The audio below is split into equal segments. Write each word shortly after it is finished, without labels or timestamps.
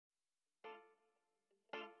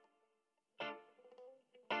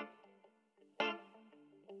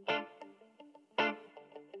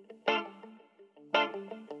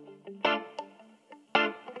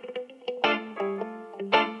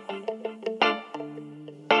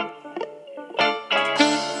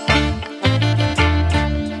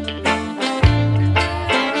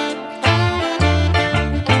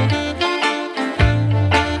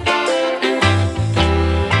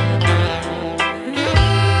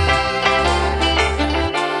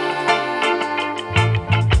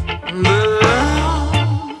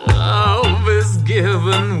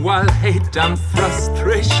While hate and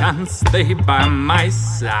frustration stay by my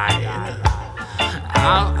side.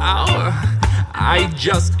 Ow, ow, I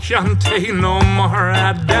just can't take no more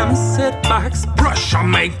of them setbacks. Brush or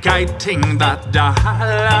make I think that the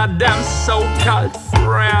whole of them so-called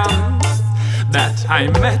friends that I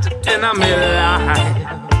met in a my life,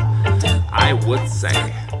 I would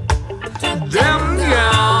say, them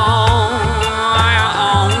gone,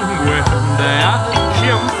 where they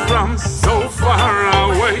came from so far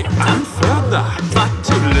away and further, but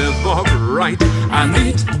to live upright I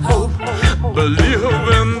need hope, believe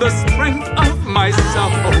in the strength of my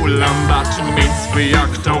soul, and that means we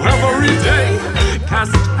act out every day,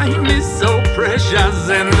 cause time is so precious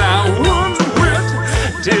and I won't wait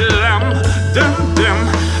till them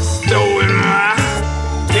stole my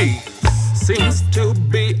peace. Seems to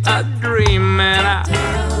be a dream and I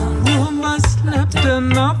overslept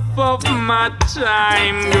enough of my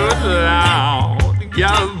time. Good Lord,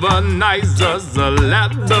 galvanize us,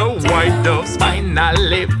 let the white doves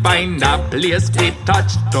finally find a place we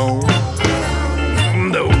touchdown.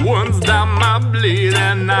 The ones that are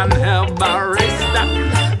bleeding and have a race that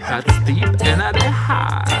hurts deep in their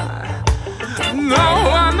heart. No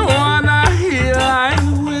one wanna heal life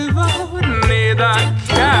without need a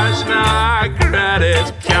cash, nor a credit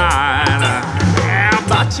card.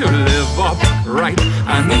 But to live upright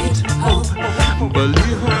I need hope,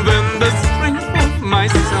 believe in the strength of my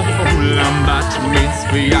soul, and that means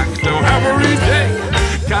we act out every day,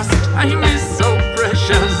 cause time is so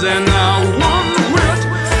precious and I won't wait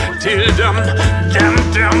till them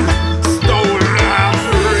stole my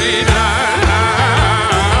freedom.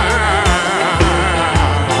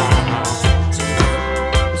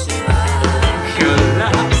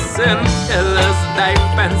 Collapsing killers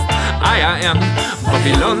defense, I am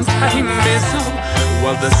Babylon. Time is up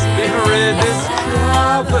while the spirit is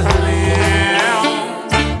traveling.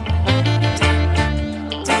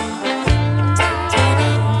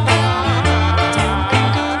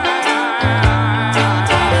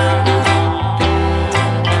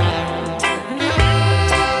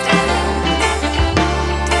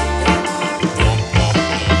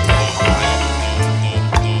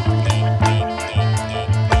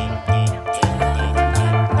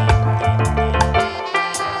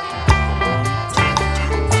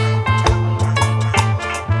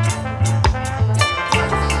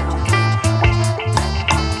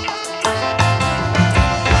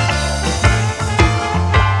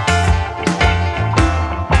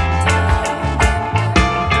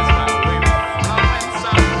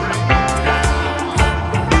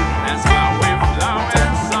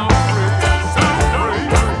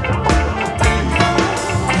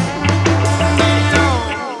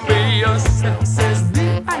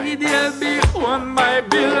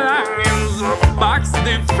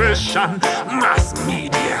 Mass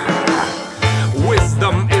media.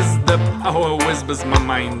 Wisdom is the power, whispers my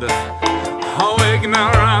mind. How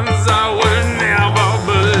ignorance I will never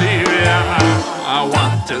believe it. I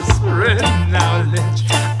want to spread knowledge,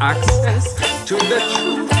 access to the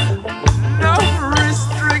truth, no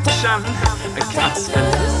restriction. I can't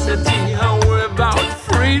felicity without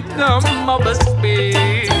freedom of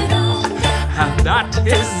speech, and that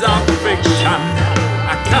is a fiction.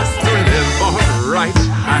 I cast to live alright,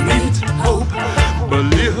 I need hope,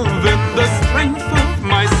 believe in the strength of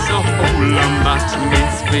my soul, and that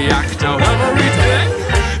means we act out every day,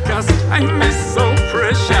 cause time is so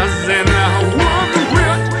precious and I won't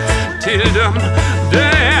wait till them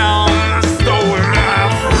stole my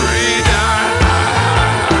freedom.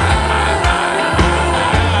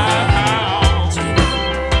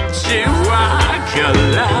 Chihuahua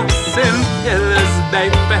collapsing pillars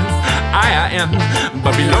defense, I am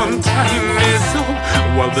Babylon. Time is up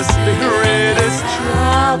while the spirit is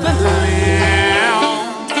traveling.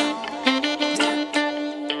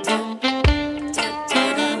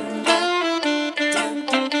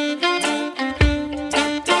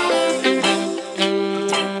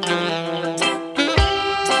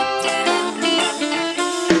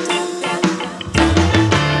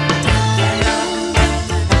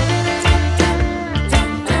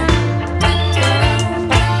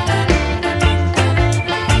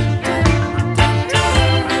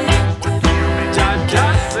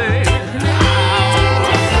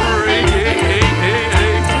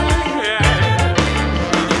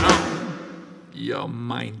 your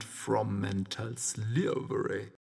mind from mental slavery.